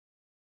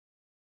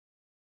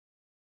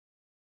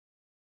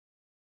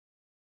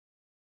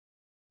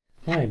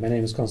Hi, my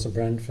name is Constable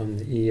Brand from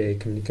the EEA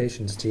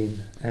Communications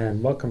team,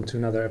 and welcome to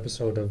another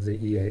episode of the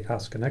EEA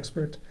Ask An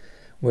Expert,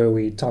 where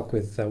we talk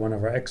with one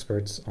of our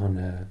experts on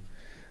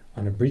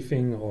a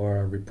briefing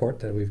or a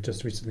report that we've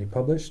just recently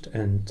published.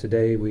 And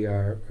today we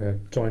are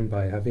joined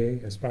by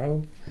Javier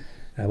Esparrago.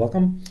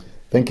 Welcome.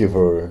 Thank you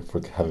for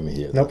having me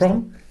here. No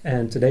problem.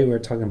 And today we're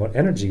talking about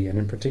energy, and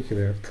in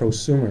particular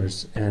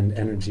prosumers and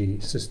energy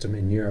system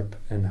in Europe,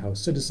 and how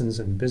citizens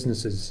and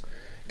businesses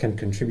can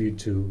contribute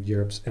to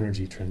Europe's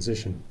energy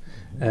transition.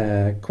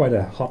 Quite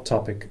a hot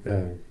topic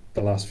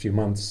the last few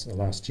months,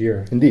 last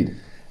year. Indeed.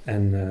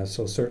 And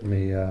so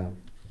certainly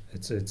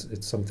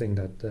it's something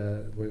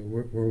that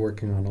we're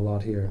working on a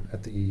lot here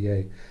at the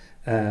EEA.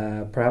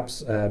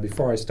 Perhaps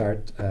before I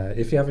start,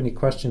 if you have any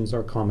questions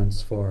or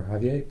comments for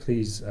Javier,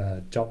 please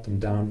jot them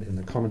down in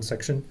the comment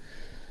section,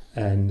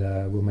 and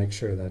we'll make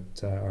sure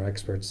that our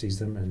expert sees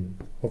them, and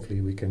hopefully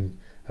we can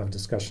have a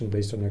discussion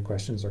based on their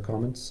questions or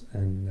comments,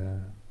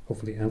 and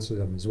hopefully answer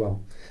them as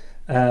well.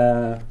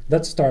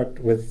 Let's start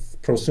with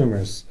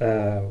prosumers.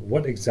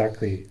 What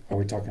exactly are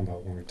we talking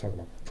about when we're talking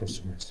about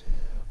prosumers?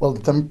 Well,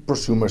 the term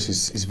prosumers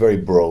is very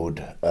broad.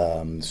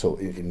 So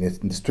in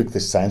the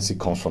strictest sense, it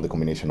comes from the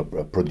combination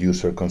of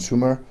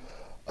producer-consumer,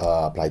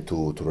 applied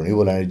to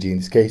renewable energy in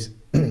this case.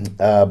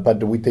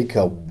 But we take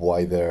a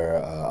wider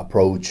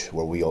approach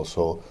where we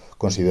also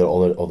consider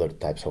other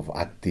types of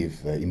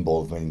active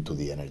involvement into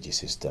the energy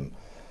system.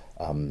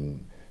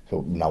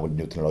 So now with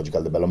new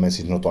technological developments,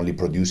 it's not only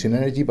producing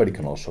energy, but it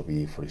can also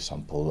be, for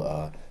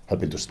example,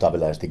 helping to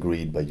stabilize the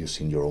grid by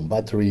using your own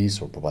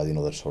batteries or providing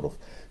other sort of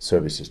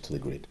services to the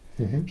grid.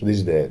 Mm-hmm. So this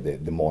is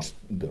the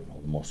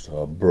most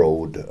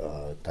broad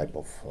type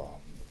of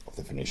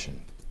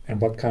definition. And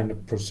what kind of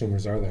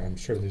prosumers are there? I'm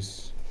sure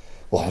there's...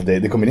 Well,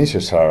 the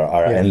combinations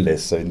are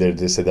endless. I mean,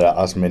 they say there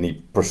are as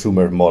many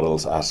prosumer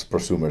models as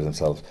prosumers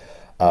themselves.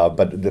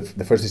 But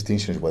the first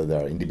distinction is whether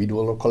they're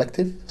individual or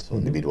collective. So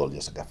individual,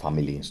 just like a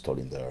family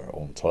installing their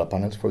own solar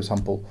panels, for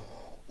example.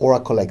 Or a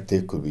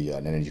collective could be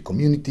an energy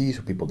community,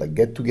 so people that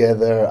get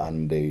together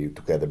and they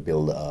together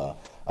build a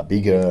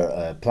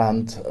bigger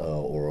plant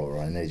or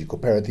an energy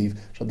cooperative.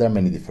 So there are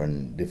many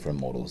different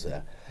models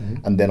there.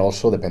 Mm-hmm. And then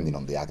also, depending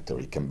on the actor,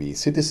 it can be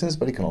citizens,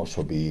 but it can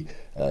also be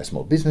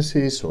small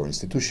businesses or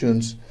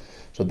institutions.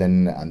 So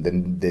then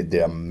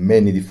there are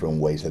many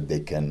different ways that they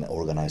can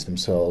organize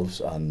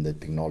themselves and the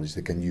technology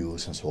they can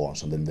use and so on.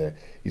 So then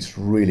it's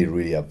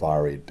really a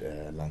varied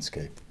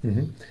landscape.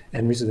 Mm-hmm.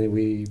 And recently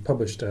we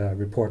published a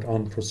report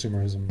on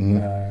prosumerism.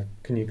 Mm-hmm.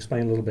 Can you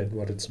explain a little bit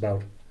what it's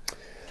about?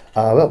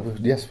 Well,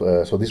 yes.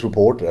 So this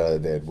report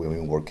that we've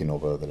been working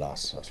over the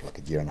last like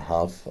a year and a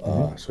half,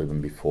 so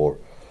even before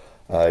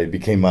it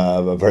became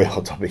a very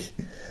hot topic.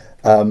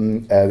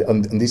 On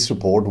this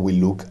report, we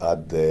look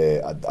at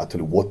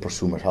actually what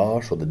prosumers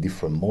are, so the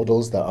different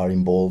models that are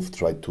involved,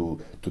 try to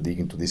dig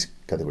into this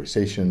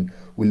categorization.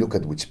 We look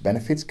at which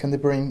benefits can they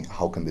bring,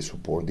 how can they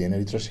support the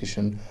energy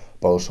transition,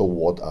 but also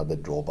what are the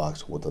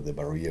drawbacks, what are the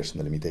barriers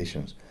and the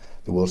limitations.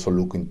 We also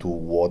look into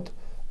what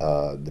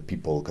the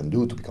people can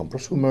do to become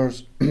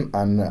prosumers,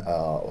 and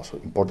also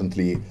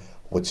importantly,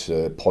 which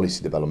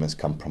policy developments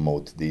can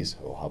promote this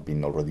or have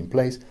been already in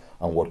place,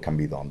 and what can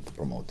be done to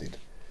promote it.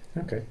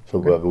 Okay. So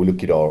we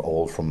look at it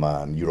all from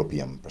a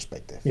European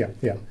perspective.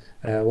 Yeah.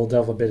 We'll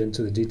delve a bit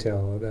into the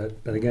detail of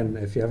that. But again,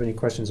 if you have any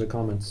questions or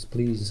comments,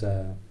 please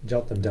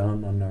jot them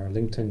down on our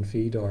LinkedIn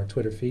feed or our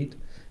Twitter feed,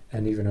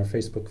 and even our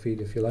Facebook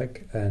feed if you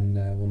like, and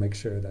we'll make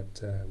sure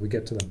that we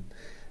get to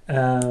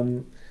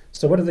them.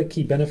 So what are the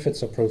key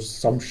benefits of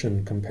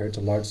prosumption compared to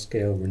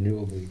large-scale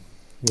renewable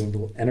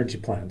energy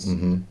plants?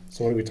 Mm-hmm.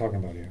 So what are we talking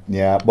about here?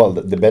 Yeah, well,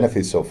 the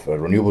benefits of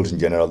renewables in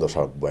general, those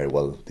are very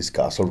well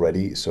discussed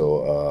already.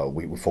 So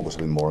we focus a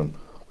bit more on,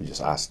 we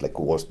just asked, like,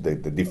 what's the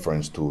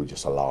difference to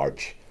just a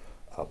large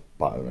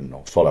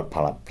solar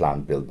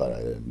plant built by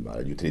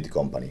a utility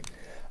company.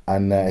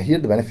 And here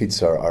the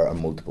benefits are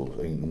multiple.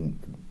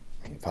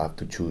 If I have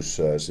to choose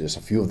just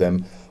a few of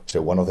them,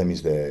 so one of them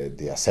is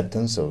the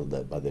acceptance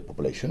by the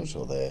population.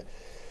 So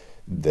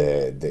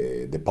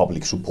the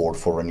public support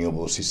for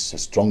renewables is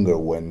stronger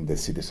when the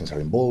citizens are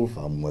involved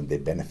and when they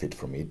benefit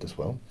from it as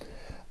well.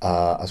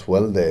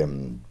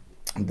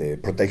 The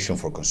protection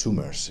for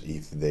consumers.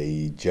 If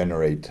they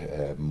generate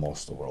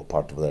most or all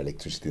part of their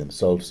electricity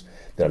themselves,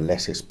 they're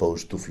less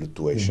exposed to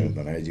fluctuations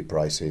on energy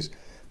prices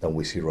than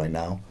we see right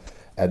now.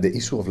 The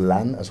issue of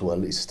land as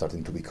well is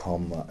starting to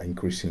become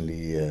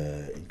increasingly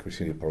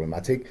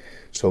problematic.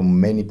 So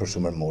many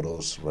prosumer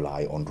models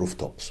rely on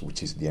rooftops,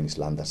 which is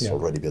land that's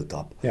already built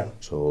up. Yeah.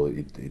 So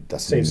it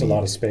doesn't saves a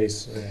lot of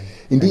space.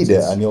 Indeed,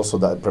 and also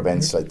that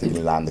prevents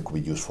taking land that could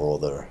be used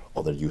for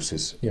other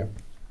uses. Yeah.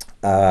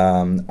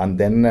 And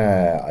then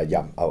I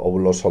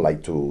would also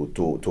like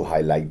to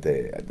highlight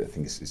I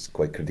think it's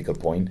quite critical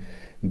point,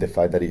 the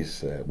fact that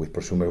is with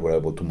prosumer we're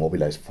able to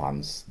mobilize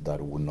funds that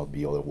would not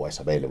be otherwise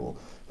available,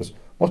 because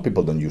most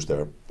people don't use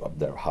their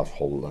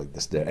household, like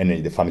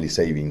their family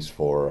savings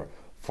for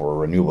for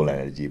renewable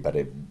energy. But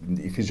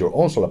if it's your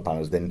own solar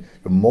panels, then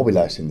you're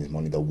mobilizing this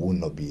money that would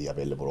not be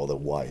available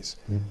otherwise.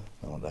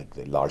 Like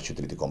the large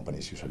utility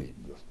companies usually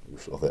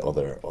use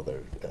other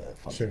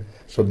funds. Sure.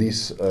 So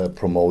this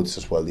promotes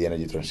as well the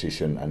energy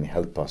transition and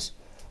help us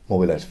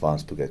mobilize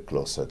funds to get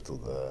closer to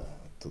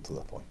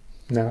that point.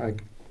 Now,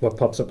 what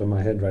pops up in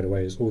my head right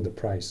away is, the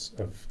price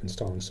of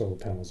installing solar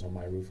panels on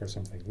my roof or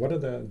something. What are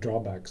the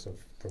drawbacks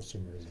of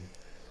prosumerism?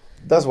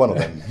 That's one of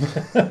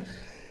them.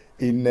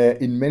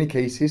 In many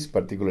cases,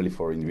 particularly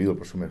for individual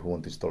prosumers who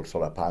want to install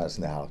solar panels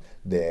in the house,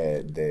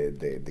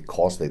 the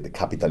cost, the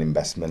capital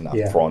investment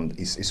up front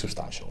is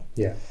substantial.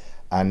 Yeah.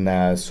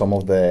 And some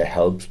of the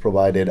helps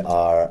provided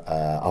are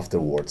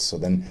afterwards. So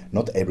then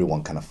not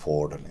everyone can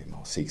afford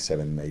 6,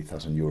 7,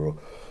 8,000 euro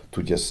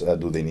to just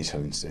do the initial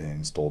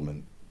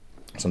installment,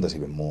 sometimes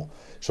even more.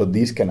 So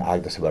this can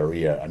act as a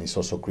barrier, and it's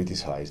also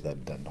criticized that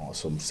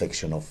some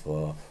section of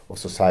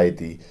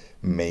society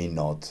may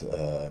not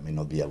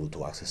be able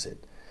to access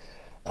it.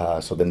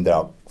 So then there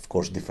are, of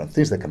course, different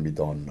things that can be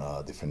done,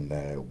 different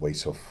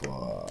ways of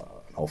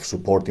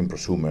supporting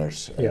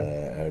prosumers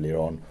earlier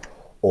on,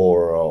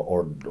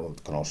 or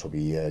it can also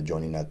be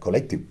joining a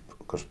collective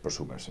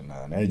prosumers in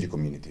an energy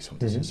community.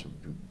 Sometimes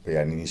pay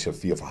an initial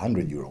fee of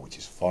 100 euro, which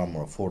is far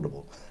more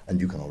affordable,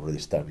 and you can already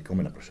start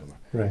becoming a prosumer.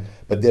 Right.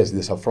 But this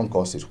upfront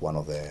cost is one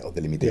of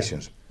the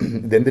limitations.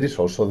 Then there is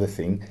also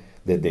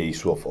the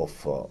issue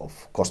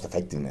of cost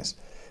effectiveness.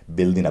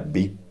 Building a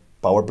big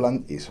power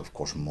plant is, of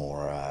course,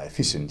 more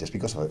efficient just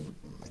because of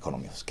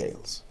economy of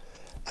scales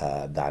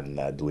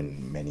than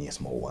doing many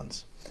small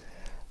ones.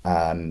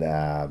 And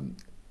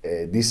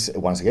this,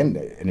 once again,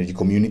 energy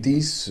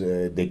communities,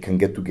 they can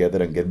get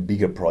together and get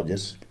bigger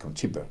projects, become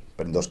cheaper.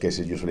 But in those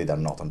cases, usually they're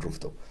not on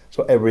rooftop.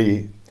 So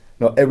every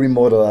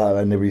model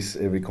and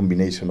every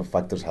combination of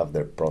factors have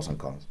their pros and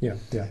cons. Yeah.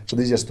 So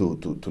this is just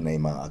to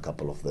name a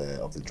couple of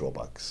the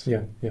drawbacks.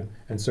 Yeah.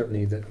 And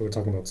certainly that we're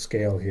talking about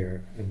scale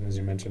here, and as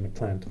you mentioned, a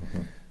plant.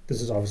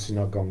 This is obviously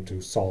not going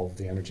to solve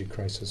the energy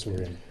crisis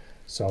we're in.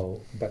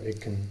 But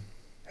it can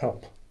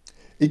help.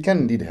 It can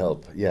indeed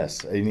help,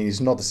 yes. And it's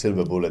not a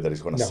silver bullet that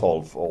is going to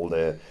solve all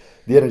the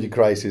energy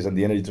crisis and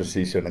the energy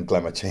transition and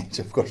climate change,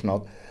 of course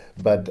not.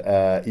 But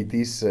it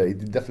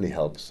definitely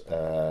helps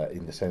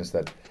in the sense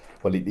that,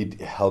 it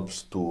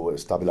helps to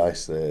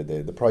stabilize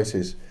the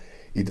prices.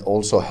 It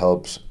also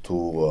helps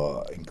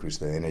to increase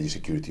the energy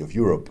security of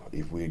Europe.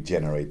 If we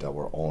generate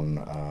our own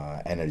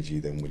energy,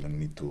 then we don't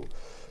need to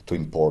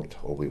import,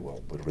 or we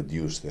will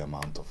reduce the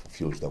amount of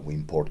fuels that we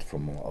import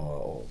from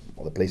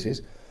other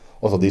places.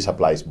 Also, this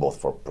applies both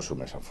for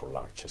prosumers and for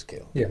large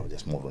scale.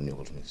 Just more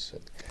renewables needs.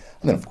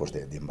 And then, of course,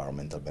 the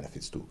environmental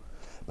benefits too.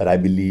 But I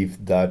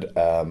believe that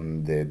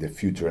the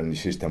future energy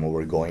system where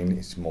we're going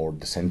is more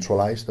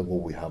decentralized than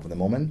what we have at the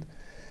moment.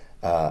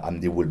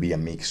 And there will be a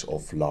mix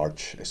of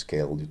large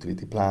scale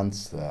utility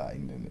plants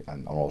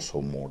and also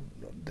more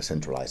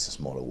decentralized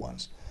smaller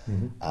ones.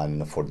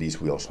 And for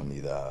this, we also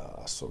need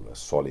a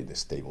solid,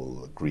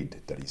 stable grid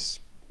that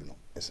is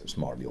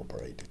smartly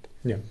operated.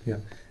 Yeah.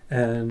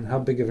 And how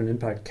big of an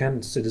impact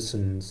can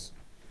citizens,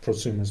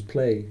 prosumers,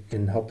 play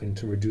in helping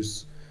to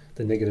reduce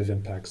the negative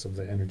impacts of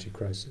the energy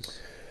crisis,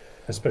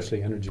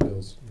 especially energy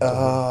bills?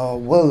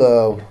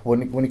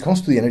 When it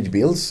comes to the energy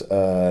bills,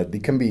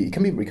 it can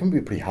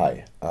be pretty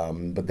high.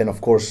 But then,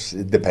 of course,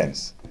 it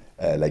depends.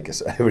 Like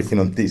everything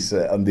on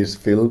this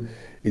field,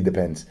 it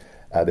depends.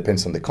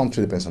 Depends on the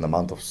country, depends on the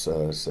amount of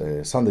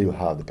sun that you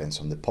have, depends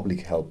on the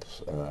public help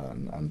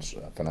and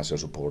financial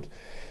support.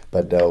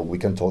 But we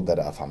can talk that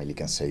a family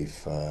can save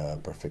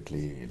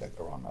perfectly like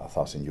around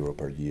 1,000 euro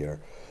per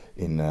year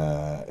in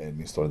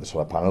installing the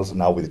solar panels.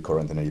 Now with the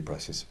current energy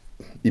prices,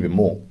 even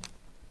more.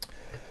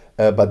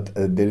 But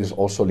there is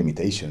also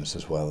limitations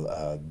as well.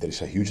 There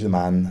is a huge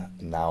demand.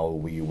 Now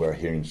we were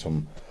hearing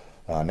some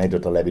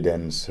anecdotal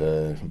evidence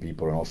from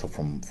people and also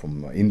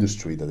from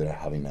industry that they're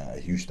having a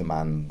huge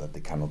demand that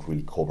they cannot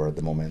really cover at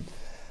the moment.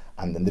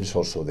 And then there's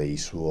also the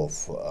issue of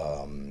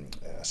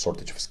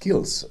shortage of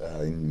skills.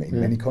 In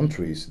many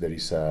countries, there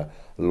is a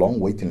long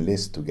waiting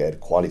list to get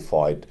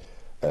qualified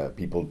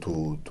people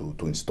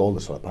to install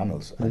the solar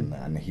panels.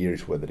 And here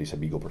is where there is a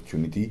big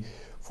opportunity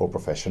for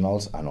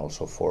professionals and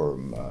also for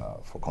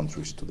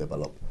countries to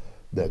develop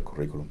their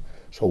curriculum.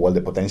 So while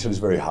the potential is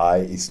very high,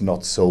 it's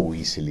not so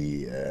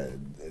easily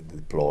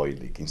deployed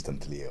like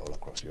instantly all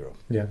across Europe.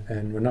 Yeah,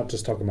 and we're not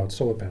just talking about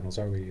solar panels,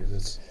 are we?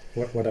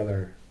 What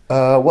other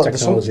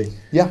technology?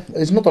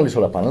 It's not only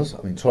solar panels.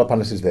 I mean, solar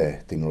panels is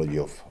the technology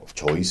of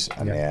choice,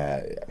 and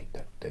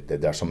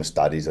there are some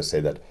studies that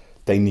say that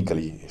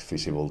technically it's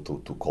feasible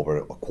to cover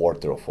a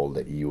quarter of all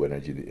the EU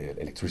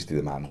electricity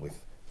demand with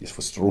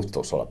just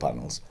rooftop solar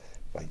panels.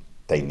 Like,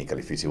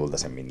 technically feasible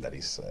doesn't mean that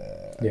it's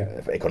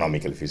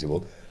economically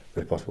feasible,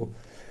 very possible.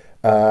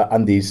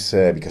 And this,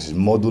 because it's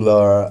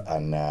modular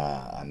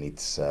and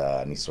it's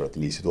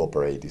relatively easy to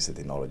operate, is the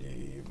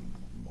technology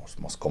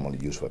most commonly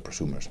used by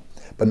prosumers.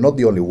 But not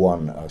the only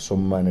one.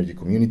 Some energy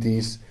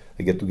communities,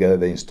 they get together,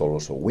 they install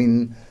also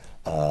wind,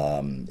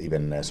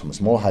 even some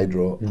small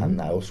hydro.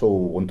 And I also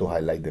want to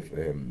highlight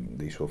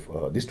the issue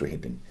of district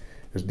heating.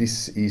 because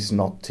this is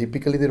not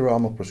typically the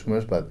realm of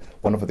prosumers, but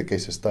one of the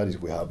case studies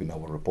we have in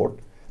our report,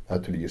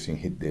 actually using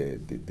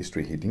the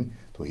district heating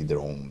to heat their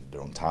own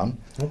town,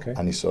 Okay.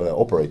 and it's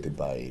operated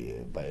by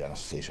an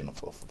association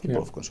of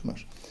people of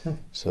consumers. Yeah.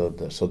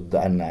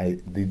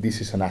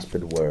 This is an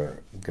aspect where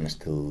we can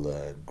still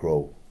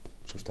grow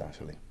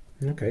substantially.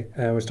 Okay,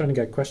 we're starting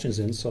to get questions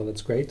in, so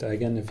that's great.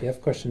 Again, if you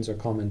have questions or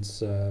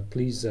comments,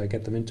 please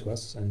get them into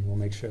us, and we'll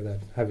make sure that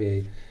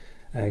Javier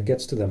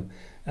gets to them.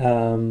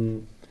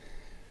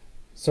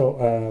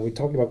 So we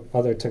talked about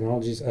other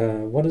technologies.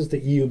 What has the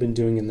EU been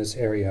doing in this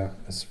area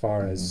as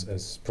far as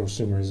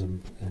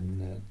prosumerism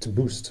and to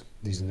boost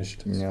these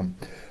initiatives? Yeah,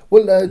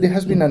 well, there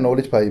has been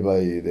acknowledged by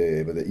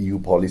the EU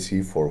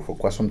policy for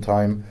quite some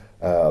time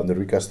on the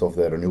recast of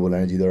the Renewable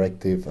Energy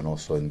Directive, and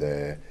also in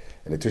the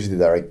Electricity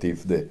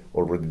Directive. They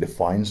already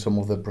defined some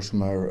of the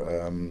prosumer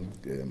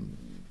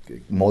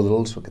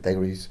models or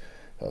categories,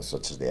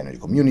 such as the energy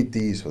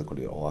communities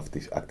or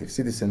active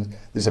citizens.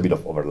 There's a bit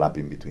of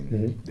overlapping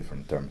between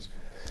different terms.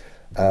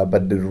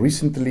 But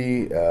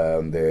recently,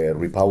 the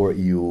Repower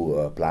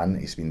EU plan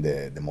has been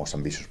the most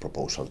ambitious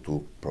proposal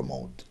to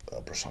promote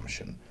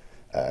prosumption.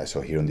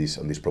 So here on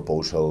this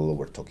proposal,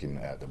 we're talking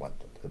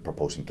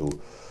proposing to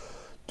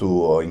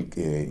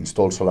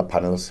install solar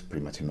panels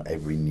pretty much in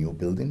every new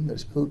building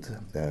that's built,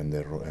 and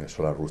the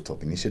solar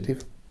rooftop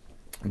initiative,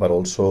 but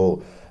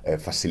also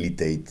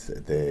facilitate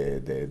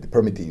the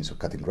permitting, so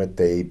cutting red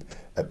tape,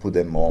 put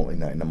them more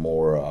in a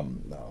more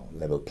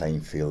level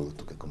playing field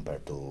to compare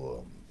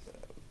to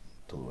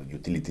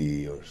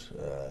utility or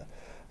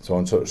so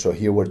on. So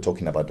here we're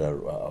talking about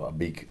a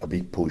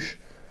big push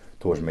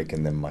towards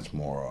making them much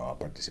more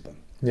participant.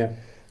 Yeah.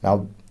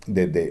 Now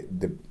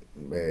the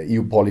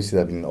EU policy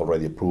that has been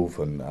already approved,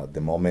 and at the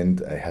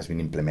moment has been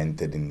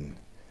implemented in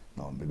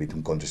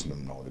between countries,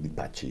 a bit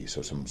patchy.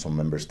 So some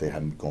members they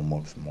haven't gone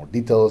more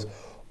details.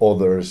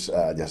 Others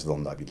just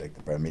done a bit like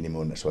the bare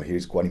minimum. So here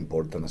is quite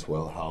important as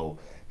well how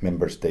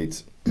member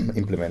states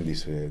implement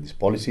these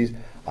policies,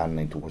 and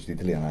into which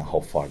detail and how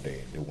far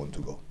they want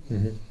to go.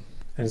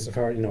 And as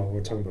far,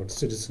 we're talking about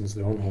citizens,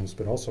 their own homes,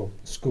 but also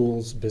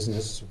schools,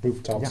 business,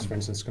 rooftops, for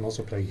instance, can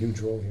also play a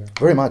huge role here.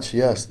 Very much,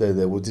 yes.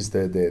 What is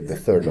the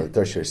third or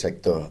tertiary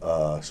sector?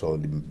 So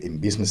in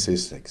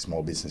businesses, like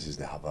small businesses,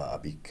 they have a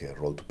big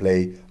role to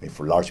play. I mean,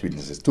 for large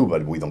businesses too,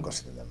 but we don't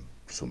consider them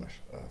prosumers.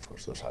 Of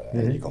course, those are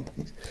energy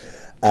companies.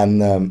 And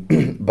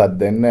but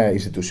then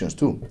institutions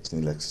too,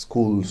 like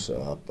schools,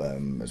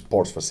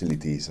 sports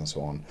facilities, and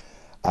so on.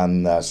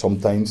 And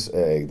sometimes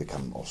they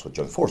can also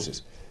join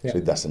forces. So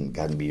it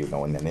can be in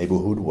a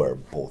neighborhood where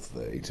both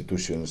the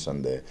institutions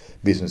and the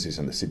businesses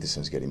and the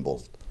citizens get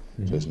involved.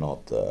 So it's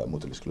not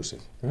mutually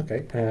exclusive.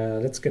 Okay,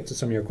 let's get to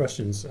some of your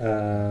questions.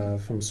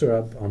 From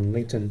Surab on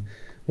LinkedIn,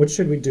 what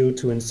should we do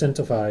to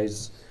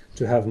incentivize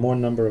to have more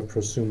number of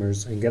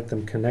prosumers and get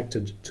them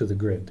connected to the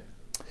grid?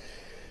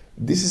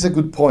 This is a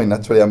good point.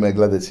 Actually, I'm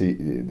glad that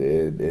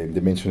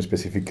they mentioned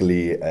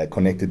specifically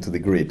connected to the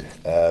grid,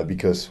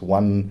 because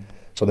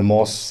so the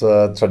most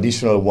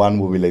traditional one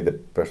would be like the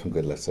person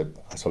gets, let's say,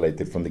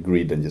 isolated from the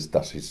grid and just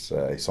does his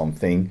own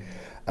thing.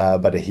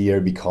 But here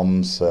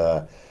becomes,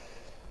 it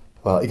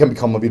can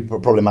become a bit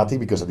problematic,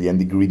 because at the end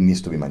the grid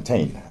needs to be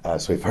maintained.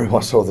 So if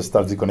everyone sort of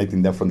starts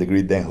disconnecting them from the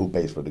grid, then who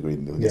pays for the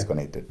grid? Who gets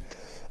connected?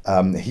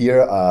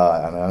 Here,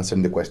 and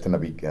answering the question,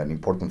 an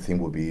important thing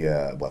would be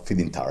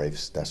feed-in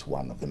tariffs. That's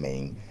one of the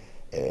main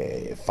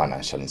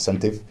financial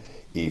incentive.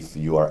 If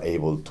you are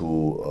able to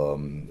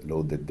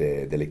load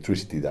the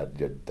electricity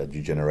that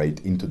you generate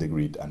into the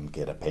grid and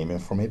get a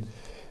payment from it,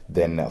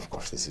 then of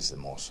course this is the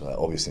most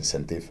obvious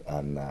incentive,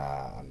 and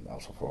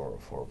also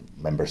for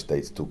member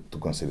states to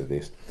consider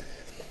this.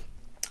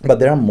 But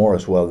there are more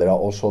as well. There are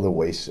also other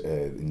ways,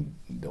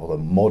 other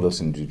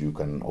models in which you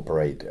can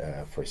operate.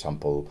 For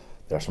example,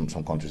 there are some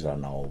countries that are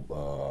now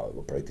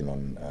operating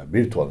on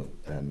virtual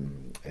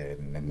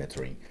net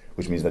metering,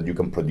 which means that you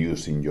can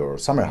produce in your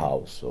summer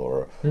house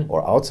or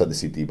outside the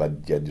city, but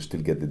yet you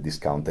still get the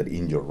discounted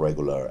in your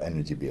regular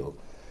energy bill.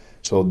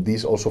 So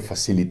this also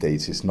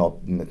facilitates, it's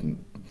not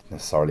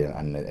necessarily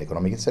an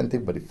economic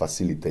incentive, but it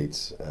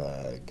facilitates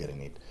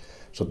getting it.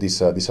 So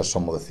these are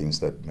some of the things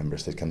that member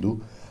states can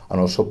do, and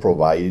also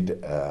provide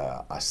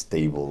a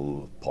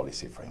stable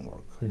policy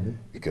framework,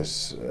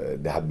 because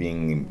there have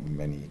been in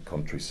many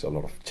countries a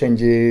lot of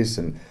changes,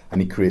 and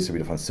it creates a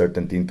bit of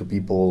uncertainty into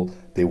people.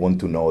 They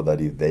want to know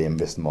that if they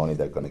invest money,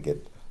 they're going to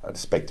get an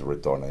expected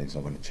return, and it's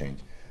not going to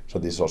change. So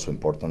this is also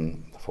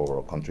important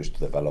for countries to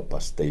develop a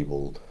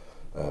stable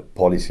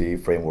policy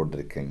framework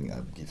that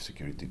can give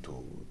security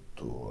to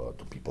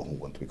people who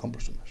want to become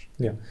prosumers.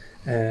 Yeah,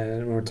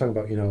 and when we're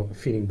talking about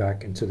feeding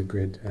back into the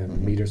grid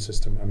and meter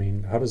system, I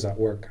mean, how does that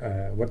work?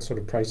 What sort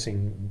of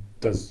pricing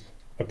does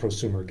a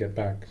prosumer get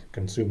back,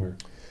 consumer?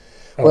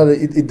 Well,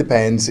 it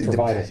depends.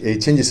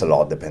 It changes a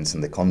lot. Depends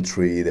on the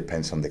country.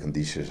 Depends on the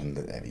conditions, and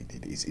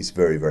it's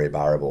very, very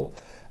variable.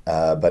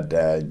 But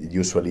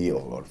usually,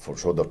 or for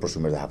sure, those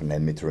prosumers that have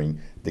net metering,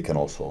 they can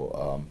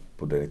also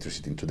put the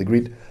electricity into the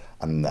grid.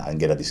 and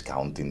get a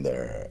discount in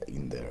their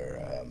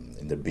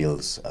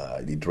bills.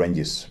 It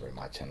ranges very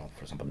much.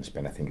 For example, in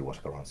Spain, I think it was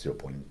around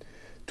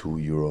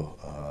 0.2 euro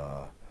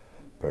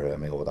per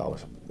megawatt hour.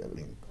 I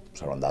mean,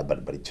 it's around that,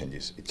 but it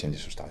changes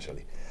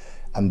substantially.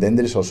 And then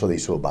there is also the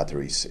issue of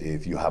batteries.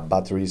 If you have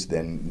batteries,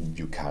 then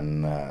you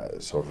can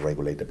sort of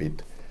regulate a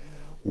bit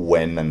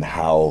when and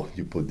how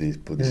you put this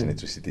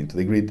electricity into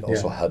the grid,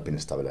 also helping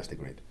stabilize the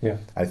grid. Yeah.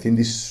 I think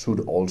this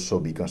should also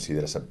be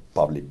considered as a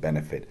public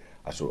benefit.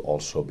 It should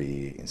also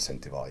be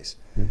incentivized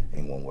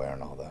in one way or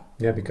another.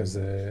 Yeah, because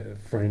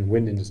for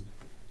wind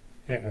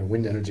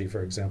energy,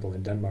 for example,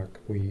 in Denmark,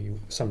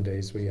 some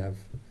days we have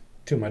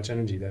too much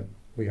energy that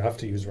we have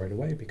to use right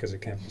away because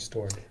it can't be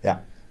stored. Yeah.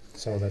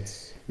 So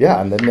that's...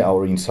 Yeah, and then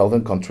in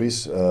southern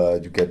countries,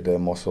 you get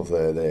most of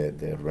the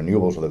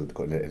renewables or the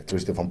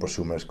electricity from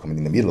prosumers coming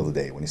in the middle of the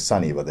day when it's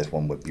sunny, but that's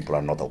one where people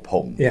are not at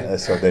home. Yeah.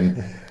 So then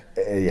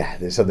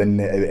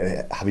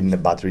having the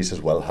batteries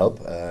as well help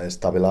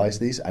stabilize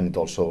this, and it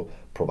also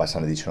provides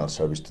an additional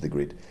service to the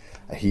grid.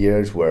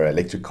 Here's where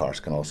electric cars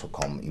can also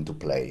come into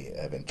play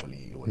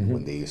eventually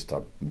when they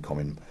start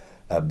becoming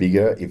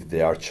bigger. If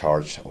they are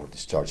charged or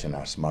discharged in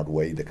a smart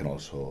way, they can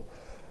also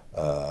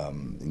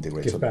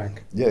integrate. Give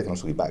back. Yeah, they can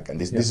also give back, and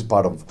this is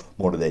part of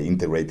more of the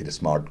integrated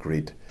smart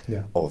grid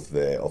of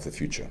the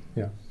future.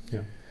 Yeah,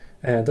 yeah.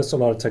 And that's a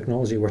lot of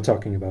technology we're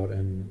talking about,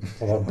 and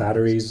a lot of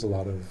batteries, a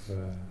lot of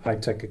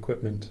high-tech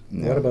equipment.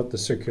 Yeah. What about the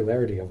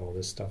circularity of all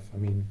this stuff? I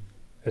mean,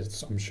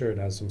 I'm sure it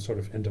has some sort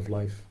of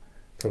end-of-life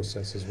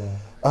process as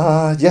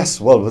well. Yes,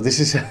 well, this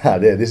is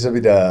a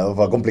bit of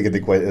a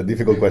complicated,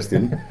 difficult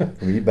question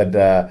for me. But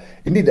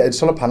indeed,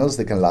 solar panels,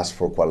 they can last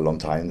for quite a long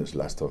time. They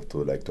last up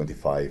to like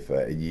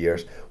 25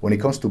 years. When it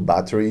comes to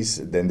batteries,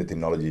 then the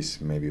technology is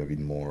maybe a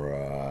bit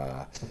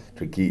more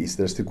tricky.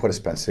 They're still quite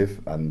expensive,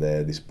 and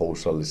the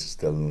disposal is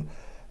still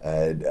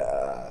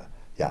a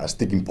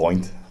sticking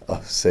point,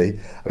 I'll say.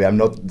 I mean, I'm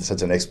not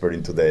such an expert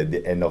into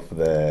the end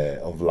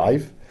of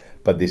life.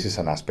 But this is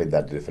an aspect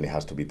that definitely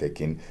has to be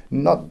taken,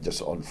 not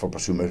just for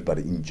prosumers, but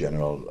in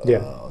general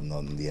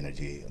on the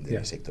energy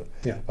sector.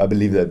 Yeah. I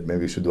believe that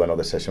maybe we should do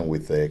another session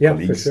with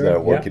colleagues that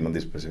are working on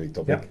this specific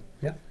topic.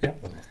 Yeah.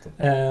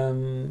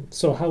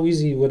 So how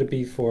easy would it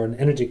be for an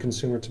energy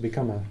consumer to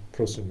become a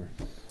prosumer?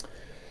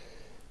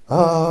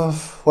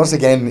 Once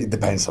again, it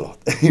depends a lot.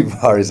 It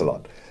varies a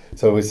lot.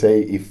 So we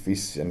say if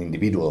it's an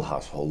individual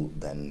household,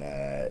 then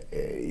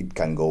it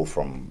can go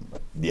from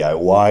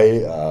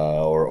DIY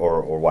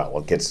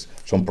or gets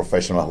some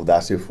professional who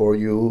does it for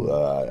you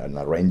and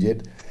arrange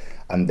it,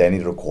 and then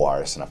it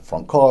requires an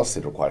upfront cost.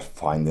 It requires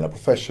finding a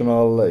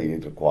professional.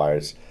 It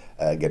requires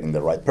getting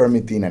the right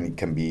permitting, and it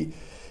can be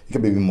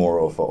more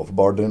of a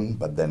burden.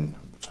 But then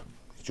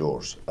it's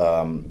yours.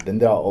 Then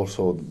there are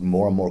also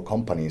more and more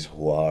companies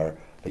who are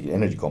like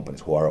energy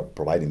companies who are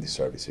providing these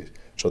services.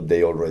 So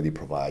they already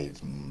provide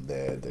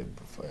the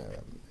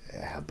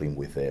helping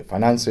with the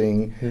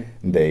financing.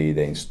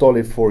 They install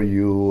it for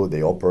you.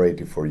 They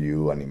operate it for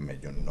you, and it may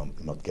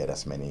not get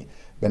as many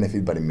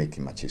benefits, but it makes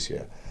it much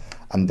easier.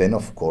 And then,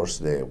 of course,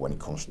 when it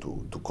comes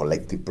to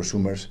collective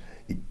prosumers,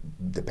 it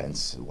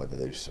depends whether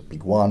there's a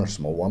big one or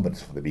small one. But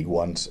for the big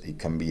ones, it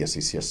can be as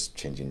easy as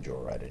changing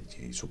your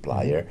energy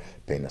supplier,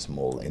 paying a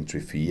small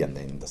entry fee, and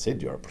then that's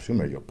it. You're a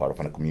prosumer. You're part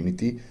of a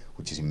community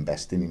which is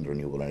investing in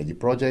renewable energy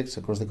projects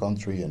across the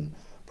country and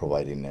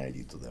providing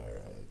energy to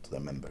their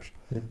members.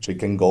 Yeah. So it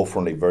can go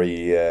from like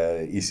very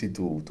easy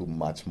to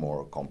much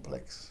more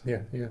complex.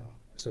 Yeah.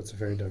 So it's a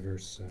very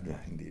diverse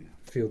indeed.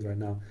 field right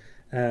now.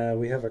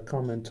 We have a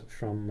comment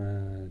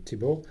from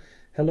Thibault.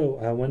 Hello,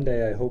 one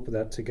day I hope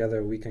that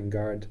together we can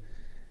guard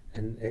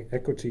an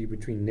equity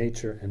between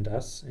nature and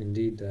us.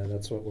 Indeed,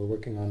 that's what we're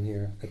working on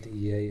here at the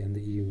EEA and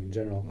the EU in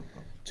general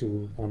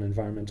on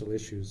environmental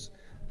issues.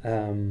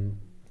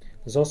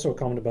 There's also a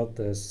comment about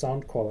the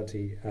sound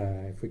quality,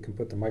 if we can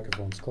put the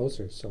microphones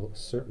closer, so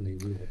certainly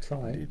we will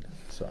try. Indeed.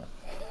 So.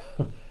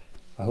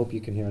 I hope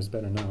you can hear us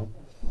better now.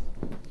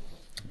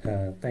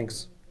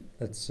 Thanks,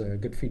 that's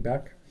good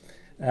feedback.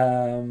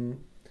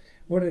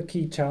 What are the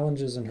key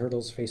challenges and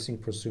hurdles facing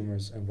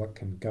prosumers, and what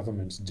can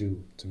governments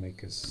do to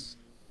make us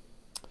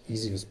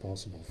easy as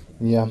possible for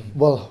them? Yeah,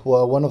 well,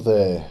 one of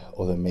the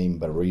main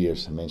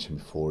barriers I mentioned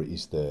before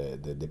is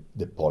the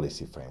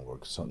policy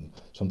framework.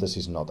 Sometimes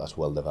it's not as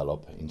well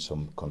developed in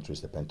some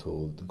countries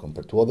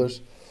compared to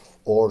others,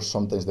 or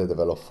sometimes they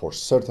develop for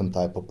certain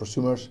type of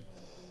prosumers,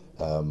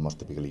 most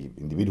typically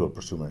individual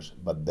prosumers,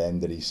 but then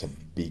there is a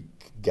big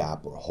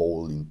gap or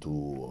hole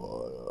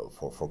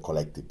for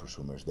collective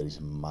prosumers. There is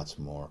much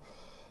more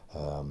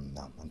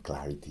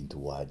clarity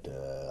into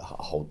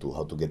how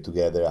to get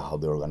together, how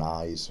they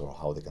organize, or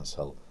how they can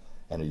sell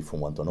energy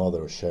from one to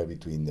another or share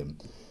between them.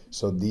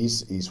 So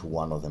this is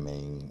one of the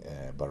main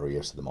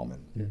barriers at the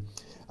moment. Yeah.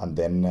 And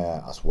then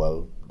as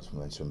well, as we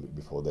mentioned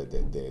before,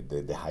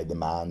 the high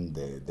demand,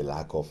 the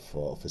lack of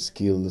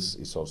skills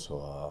is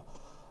also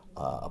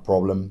a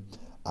problem,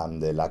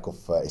 and the lack of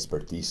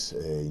expertise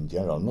in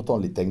general, not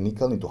only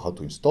technical into how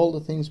to install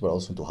the things, but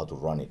also into how to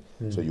run it.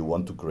 So you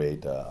want to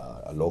create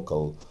a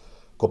local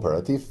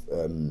cooperative,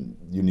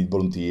 you need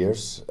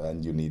volunteers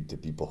and you need the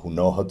people who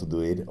know how to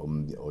do it,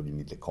 or you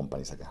need the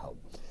companies that can help.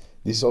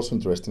 This is also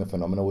interesting, a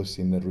phenomenon we've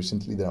seen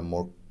recently. There are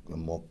more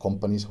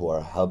companies who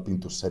are helping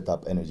to set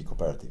up energy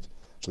cooperatives.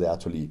 So they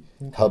actually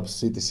help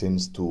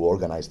citizens to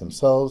organize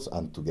themselves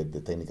and to get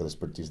the technical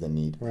expertise they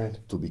need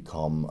to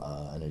become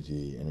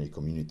energy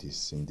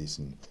communities in this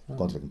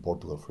country, like in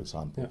Portugal, for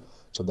example.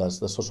 So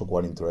that's also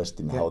quite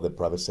interesting how the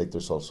private sector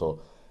is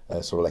also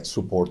sort of like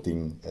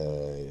supporting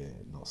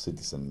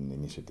citizen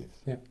initiatives.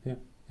 Yeah,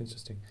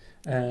 interesting.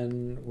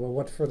 And well,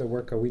 what further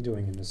work are we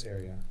doing in this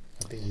area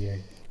at the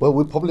EEA? Well,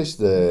 we published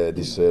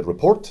this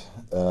report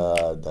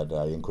that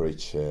I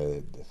encourage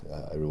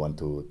everyone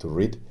to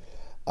read.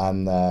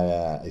 And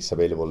it's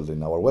available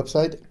in our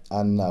website,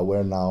 and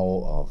we're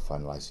now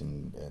finalizing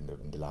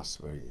in the last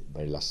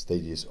very last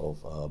stages of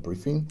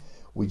briefing,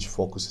 which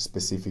focuses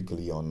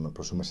specifically on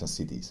prosumers and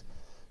cities.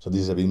 So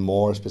this is a bit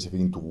more specific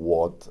into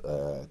what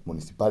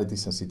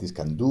municipalities and cities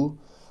can do,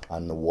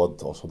 and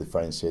what also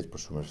differentiates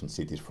prosumers and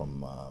cities from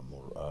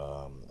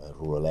more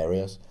rural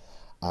areas.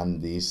 And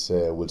this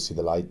will see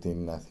the light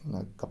in, I think,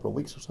 a couple of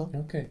weeks or so.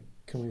 Okay,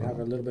 can we have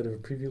a little bit of a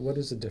preview? What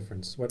is the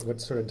difference? What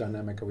sort of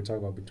dynamic are we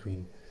talking about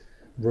between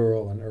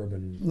rural and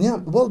urban? Yeah,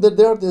 well,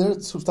 there are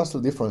substantial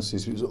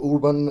differences.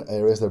 Urban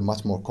areas, they're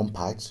much more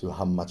compact, so you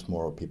have much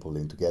more people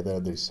living together.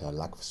 There's a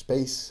lack of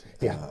space,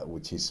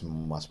 which is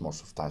much more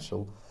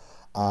substantial.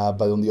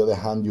 But on the other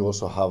hand, you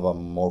also have a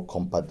more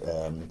compact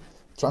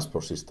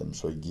transport system,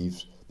 so it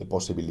gives the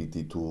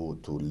possibility to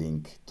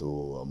link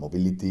to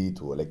mobility,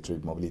 to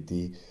electric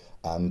mobility,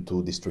 and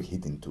to district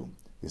heating too.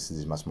 This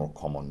is much more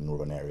common in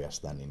urban areas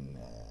than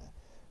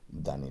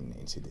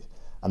in cities.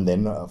 And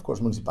then, of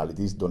course,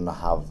 municipalities don't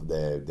have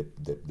the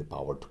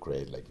power to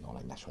create like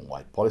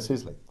nationwide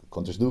policies like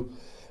countries do,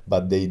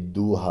 but they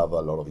do have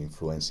a lot of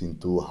influence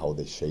into how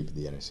they shape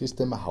the energy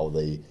system, how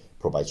they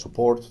provide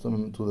support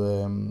to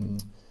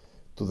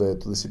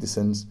the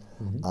citizens,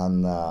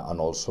 and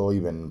also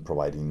even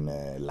providing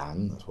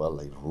land as well,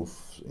 like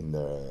roofs in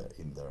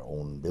their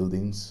own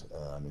buildings,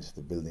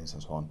 municipal buildings,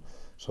 and so on.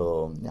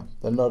 So yeah,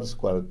 then there's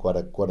quite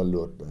a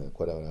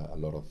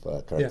lot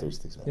of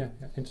characteristics. Yeah,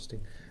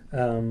 interesting.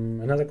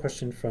 Another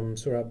question from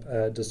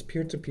Surab: does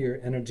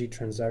peer-to-peer energy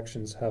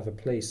transactions have a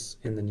place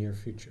in the near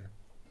future?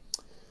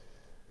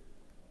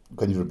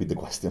 Can you repeat the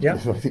question? Yeah.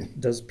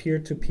 Does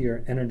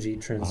peer-to-peer energy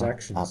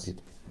transactions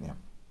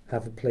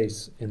have a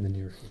place in the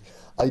near future?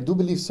 I do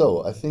believe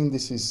so. I think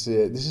this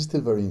is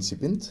still very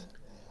incipient,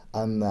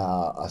 and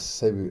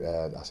as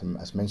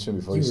mentioned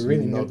before, you it's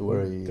really not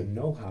very the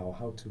know-how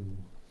how to.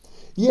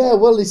 Yeah,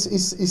 well, it's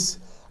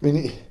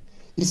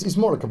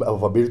more like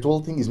of a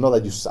virtual thing. It's not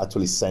that you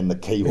actually send a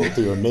cable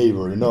to your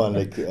neighbor,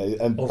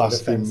 and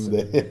pass him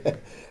the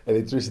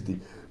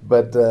electricity.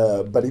 But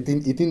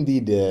it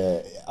indeed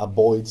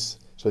avoids.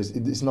 So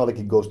it's not like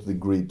it goes to the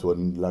grid to a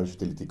large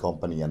utility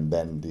company and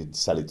then they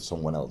sell it to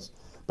someone else.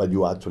 But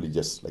you actually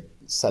just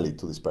sell it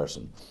to this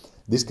person.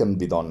 This can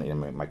be done in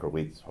a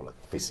microgrid, so like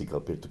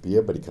physical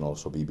peer-to-peer, but it can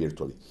also be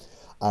virtually.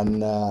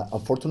 And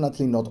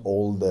unfortunately, not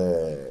all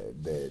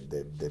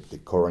the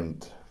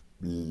current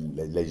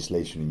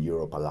legislation in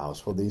Europe allows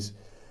for this.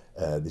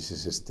 This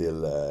is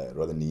still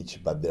rather niche,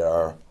 but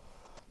there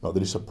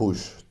is a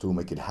push to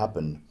make it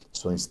happen.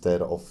 So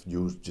instead of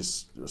you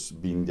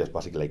just being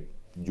basically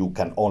you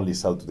can only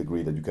sell to the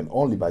grid and you can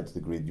only buy to the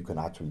grid, you can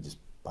actually just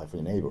buy for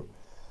your neighbor.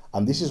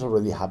 And this is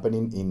already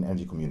happening in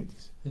energy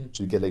communities.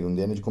 So you get in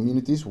the energy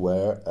communities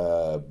where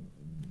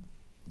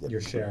you're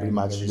sharing pretty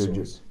much the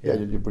resource.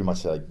 you're pretty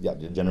much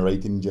you're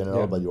generating in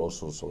general, but you're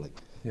also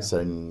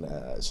sharing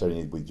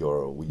it with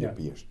your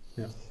peers.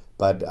 Yeah.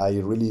 But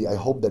I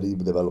hope that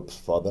it develops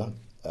further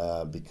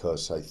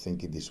because I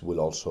think this will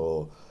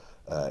also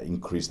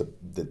increase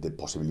the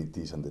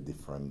possibilities and the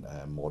different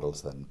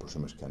models that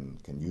prosumers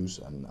can use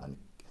and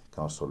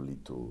can also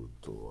lead to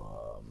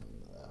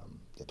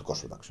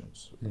cost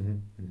reductions.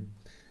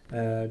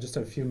 Just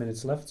a few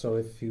minutes left, so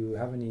if you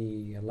have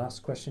any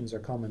last questions or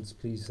comments,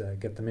 please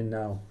get them in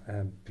now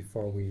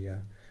before we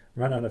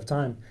run out of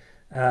time.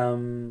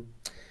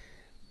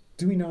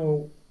 Do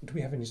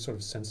we have any sort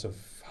of sense of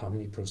how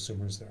many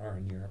prosumers there are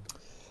in Europe?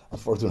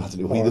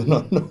 Unfortunately, we do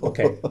not know.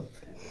 Okay.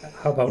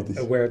 How about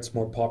where it's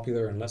more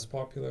popular and less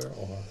popular?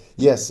 Or?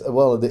 Yes,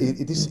 well,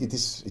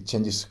 it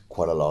changes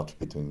quite a lot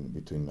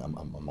between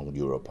among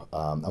Europe.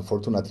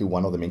 Unfortunately,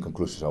 one of the main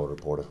conclusions of our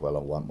report as well,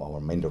 one of our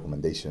main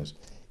recommendations,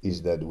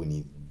 is that we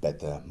need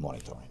better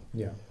monitoring.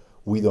 Yeah.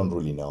 We don't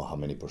really know how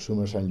many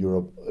prosumers are in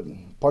Europe,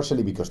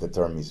 partially because the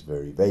term is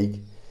very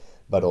vague,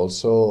 but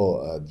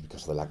also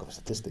because of the lack of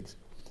statistics.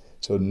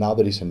 So now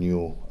there is a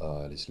new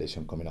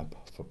legislation coming up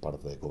for part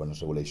of the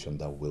governance regulation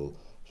that will,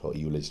 so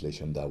EU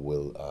legislation that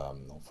will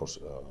force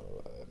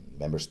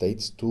member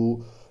states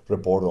to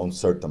report on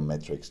certain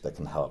metrics that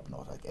can help,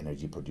 like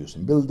energy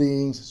producing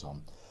buildings and so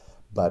on.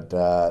 But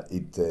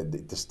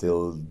it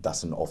still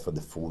doesn't offer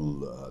the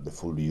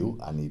full view,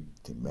 and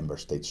member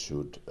states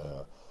should,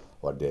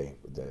 or they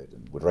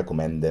would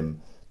recommend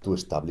them to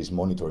establish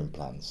monitoring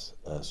plans.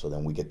 So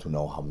then we get to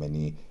know how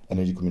many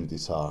energy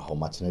communities are, how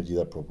much energy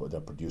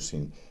they're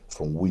producing,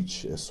 from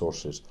which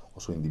sources,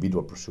 also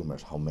individual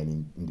prosumers, how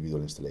many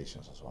individual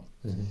installations, and so on.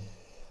 Mm-hmm.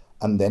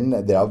 And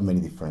then there are many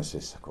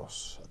differences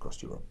across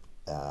Europe.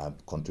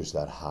 Countries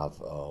that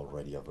have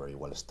already a very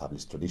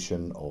well-established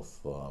tradition of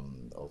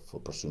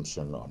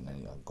presumption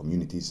on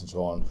communities and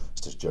so on,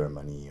 such as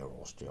Germany or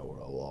Austria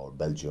or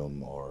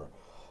Belgium or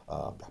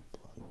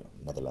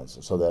Netherlands.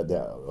 So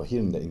they're here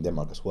in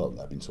Denmark as well.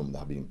 There have been some that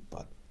have been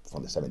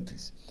from the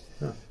 70s.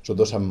 Yeah. So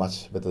those are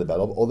much better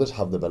developed. Others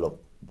have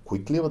developed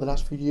quickly over the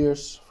last few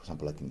years, for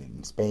example, like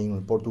in Spain or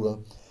in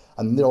Portugal.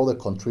 And there are other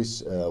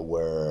countries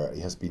where it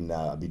has been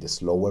a bit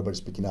slower, but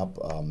it's picking up.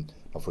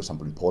 For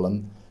example, in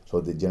Poland.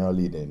 So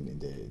generally in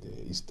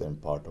the eastern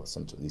part of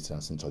Eastern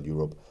and Central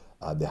Europe,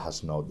 there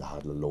had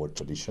a lower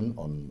tradition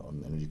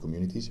on energy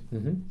communities.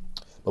 Mm-hmm.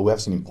 But we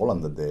have seen in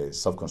Poland that the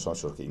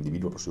self-consumption of the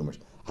individual prosumers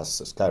has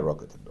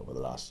skyrocketed over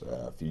the last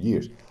few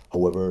years.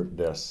 However,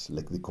 there's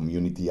like the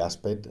community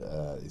aspect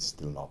is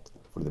still not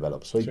fully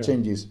developed. So it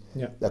changes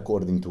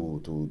according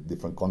to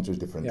different countries,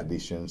 different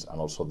traditions, and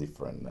also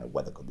different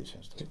weather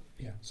conditions too.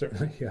 Yeah,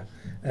 certainly,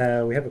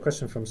 yeah. We have a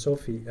question from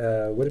Sophie.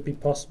 Would it be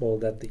possible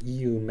that the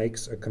EU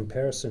makes a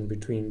comparison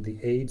between the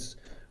aids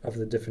of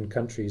the different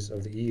countries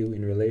of the EU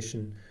in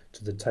relation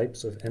to the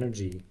types of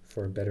energy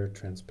for better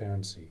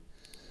transparency?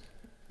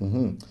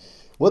 Mm-hmm.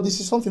 Well, this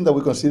is something that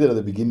we considered at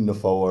the beginning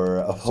of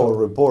our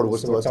report,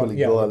 was to actually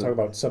go and talk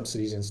about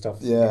subsidies and stuff.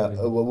 Yeah,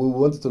 well, we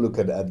wanted to look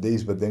at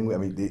this, but then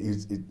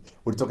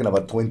we're talking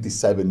about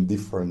 27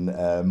 different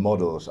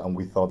models, and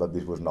we thought that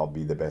this would not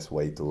be the best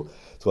way to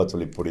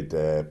actually put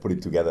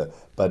it together.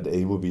 But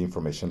it would be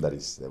information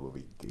it would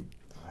be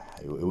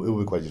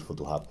quite useful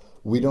to have.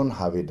 We don't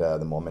have it at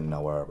the moment in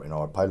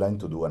our pipeline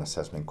to do an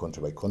assessment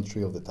country by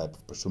country of the type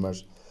of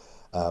prosumers.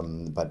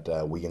 But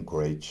we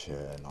encourage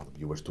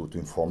viewers to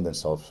inform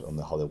themselves on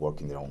how they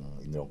work in their own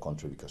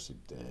country, because it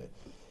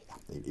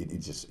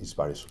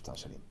varies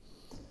substantially.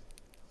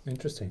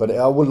 Interesting. But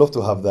I would love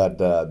to have that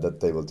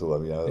table too. I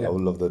mean, I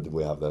would love that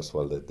we have that as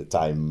well, the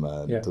time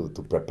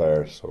to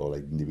prepare sort of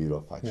like individual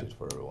fact sheets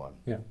for everyone.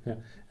 Yeah, yeah.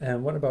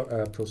 And what about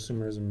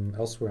prosumerism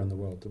elsewhere in the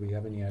world? Do we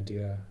have any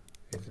idea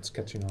if it's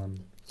catching on?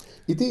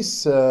 It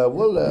is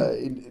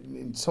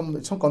in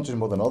some countries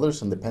more than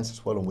others, and depends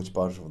as well on which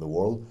parts of the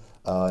world.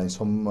 In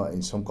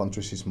some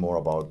countries, it's more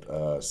about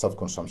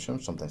self-consumption,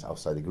 sometimes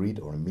outside the grid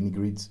or in mini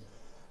grids.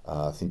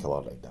 Think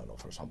about, like,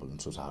 for example, in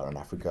Sub-Saharan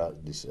Africa,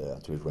 these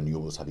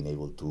renewables have been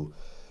able to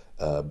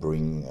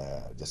bring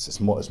just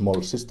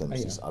small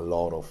systems. There's a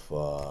lot of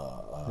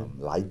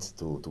light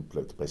to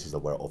places that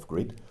were off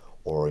grid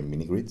or in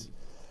mini grids.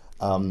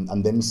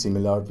 And then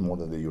similar, more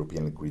than the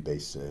European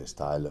grid-based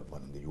style,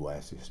 when in the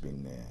US it's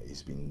been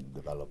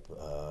developed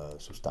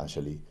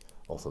substantially.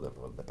 Also, that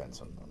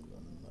depends on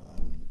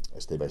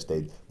state by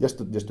state. Just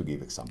to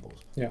give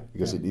examples,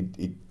 because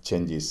it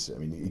changes. I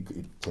mean,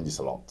 it changes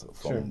a lot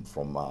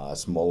from a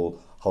small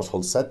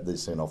household set.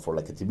 This, for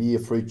like a TV, a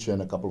fridge,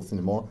 and a couple of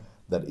things more.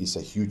 That is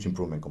a huge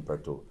improvement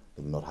compared to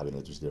not having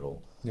electricity at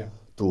all. Yeah.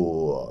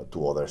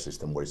 To other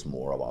system where it's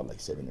more about like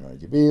saving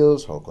energy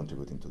bills or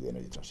contributing to the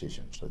energy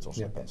transition. So it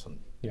also depends on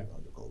your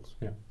goals.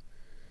 Yeah.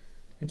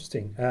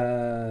 Interesting.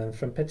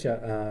 From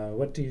Petya,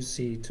 what do you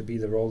see to be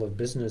the role of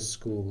business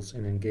schools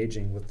in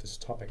engaging with this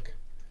topic?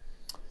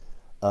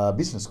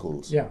 Business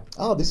schools. Yeah.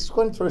 Oh, this is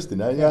quite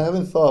interesting. I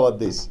haven't thought about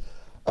this.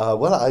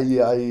 Well,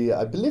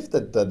 I believe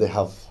that they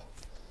have.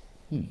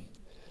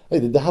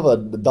 They have a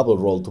double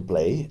role to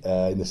play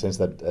in the sense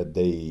that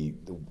they,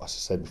 as I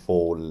said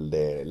before,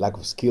 the lack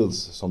of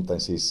skills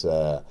sometimes is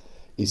a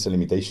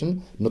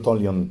limitation, not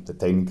only on the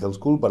technical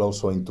school, but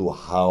also into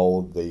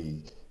how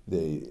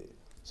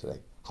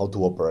how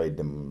to operate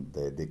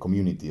the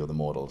community of the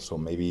model. So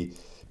maybe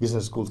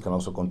business schools can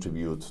also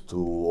contribute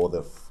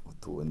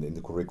in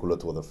the curricula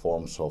to other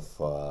forms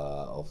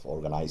of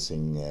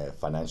organizing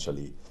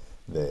financially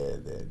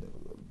the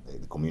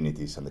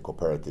communities and the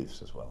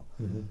cooperatives as well.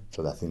 Mm-hmm.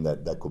 So I think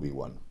that could be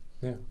one.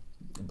 Yeah.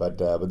 But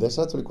that's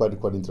actually quite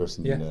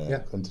interesting.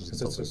 Because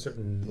it's a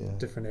certain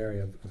different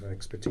area of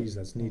expertise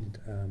that's needed.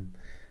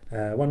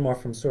 One more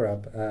from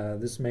Surab.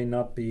 This may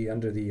not be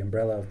under the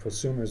umbrella of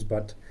prosumers,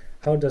 but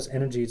how does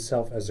energy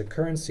itself as a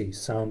currency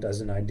sound as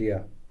an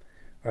idea?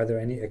 Are there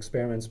any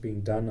experiments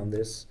being done on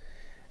this?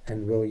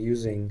 And will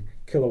using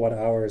kilowatt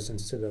hours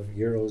instead of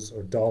euros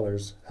or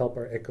dollars help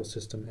our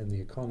ecosystem and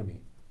the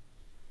economy?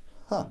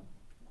 Huh.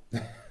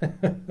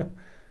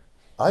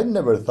 I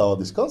never thought of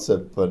this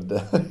concept, but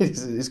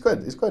it's quite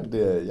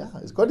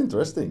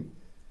interesting.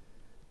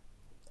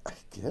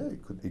 Yeah,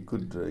 it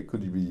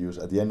could be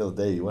used at the end of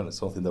the day when it's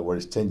something that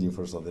is changing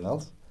for something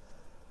else.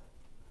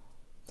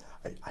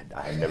 I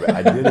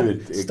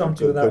didn't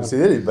even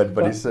consider it,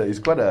 but it's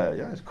quite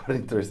an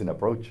interesting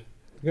approach.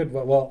 Good.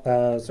 Well,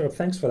 so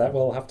thanks for that.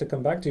 We'll have to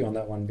come back to you on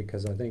that one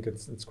because I think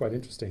it's quite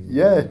interesting.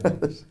 Yeah.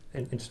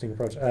 An interesting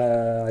approach.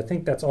 I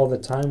think that's all the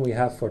time we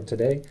have for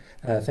today.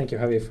 Thank you,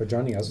 Javier, for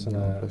joining us on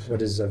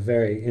what is a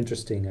very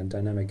interesting and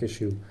dynamic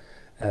issue.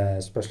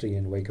 especially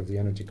in wake of the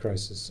energy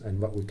crisis, and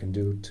what we can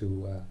do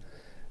to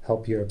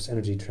help Europe's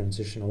energy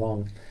transition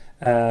along.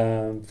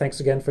 Thanks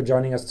again for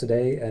joining us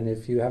today, and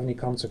if you have any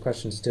comments or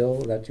questions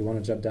still that you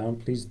want to jot down,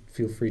 please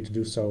feel free to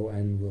do so,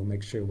 and we'll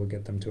make sure we'll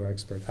get them to our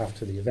expert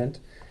after the event.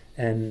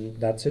 And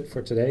that's it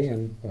for today,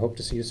 and I hope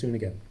to see you soon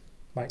again.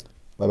 Bye.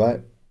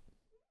 Bye-bye.